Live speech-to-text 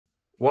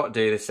What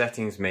do the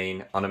settings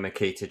mean on a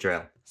Makita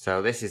drill?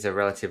 So this is a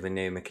relatively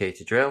new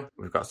Makita drill.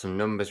 We've got some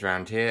numbers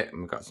around here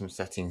and we've got some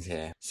settings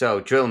here. So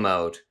drill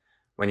mode.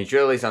 When your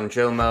drill is on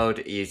drill mode,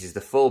 it uses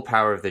the full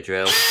power of the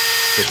drill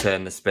to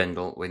turn the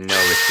spindle with no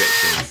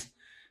restrictions.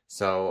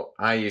 So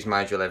I use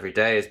my drill every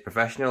day as a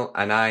professional,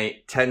 and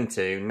I tend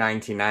to,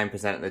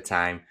 99% of the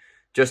time,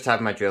 just have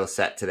my drill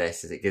set to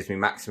this as it gives me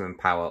maximum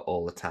power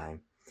all the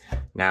time.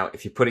 Now,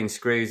 if you're putting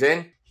screws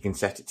in, you can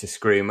set it to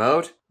screw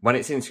mode.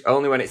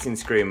 Only when it's in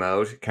screw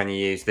mode can you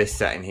use this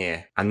setting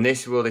here. And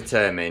this will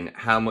determine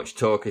how much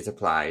torque is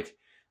applied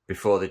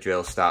before the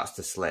drill starts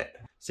to slip.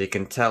 So you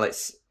can tell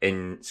it's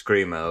in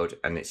screw mode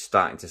and it's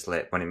starting to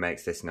slip when it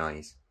makes this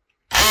noise.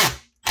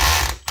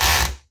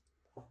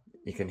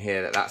 You can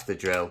hear that that's the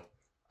drill,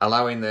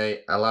 allowing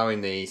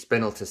the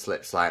spindle to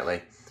slip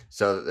slightly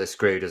so that the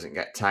screw doesn't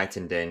get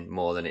tightened in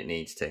more than it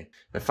needs to.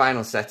 The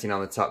final setting on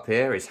the top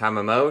here is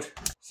hammer mode.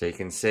 So you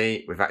can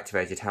see we've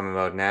activated hammer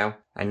mode now,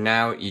 and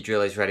now your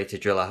drill is ready to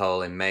drill a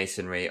hole in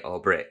masonry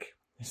or brick.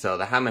 So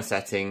the hammer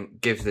setting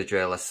gives the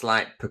drill a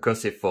slight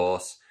percussive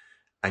force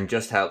and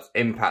just helps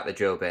impact the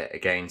drill bit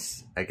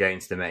against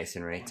the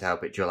masonry to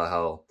help it drill a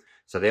hole.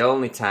 So the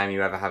only time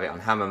you ever have it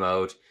on hammer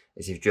mode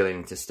is if you're drilling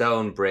into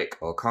stone, brick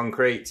or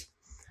concrete.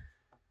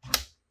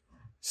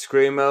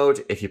 Screw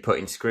mode if you're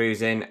putting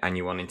screws in and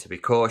you're wanting to be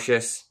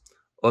cautious.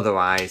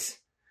 Otherwise,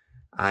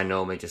 I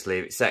normally just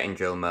leave it set in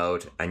drill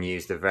mode and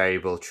use the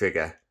variable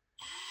trigger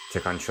to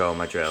control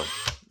my drill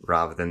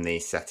rather than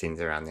these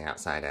settings around the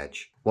outside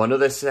edge. One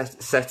other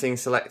setting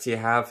selector you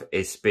have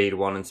is speed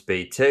 1 and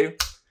speed 2.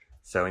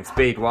 So in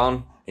speed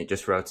 1, it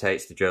just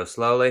rotates the drill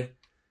slowly.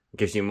 It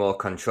gives you more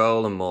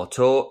control and more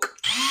torque.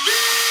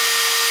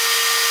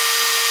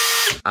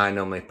 I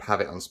normally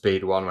have it on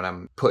speed 1 when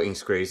I'm putting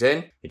screws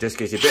in. It just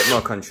gives you a bit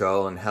more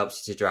control and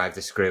helps you to drive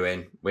the screw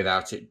in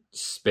without it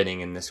spinning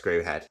in the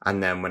screw head.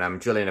 And then when I'm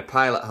drilling a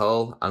pilot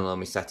hole, I'll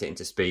normally set it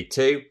into speed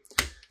 2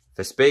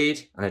 for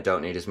speed, and I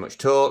don't need as much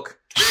torque.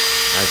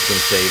 As you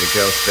can see, the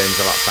drill spins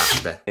a lot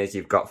faster. As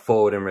you've got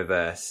forward and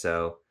reverse,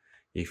 so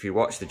if you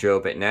watch the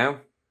drill bit now,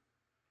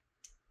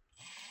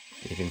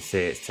 you can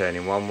see it's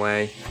turning one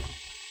way,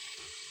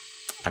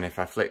 and if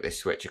I flick this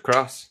switch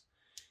across,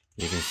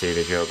 you can see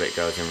the drill bit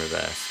goes in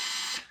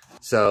reverse.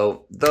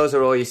 So those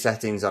are all your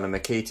settings on a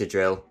Makita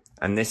drill,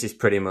 and this is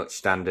pretty much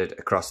standard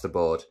across the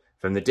board.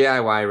 From the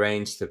DIY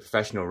range to the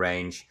professional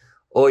range,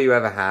 all you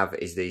ever have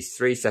is these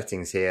 3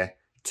 settings here,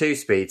 2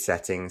 speed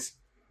settings,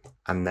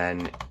 and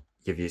then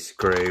give your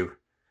screw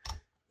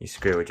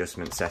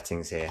adjustment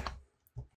settings here.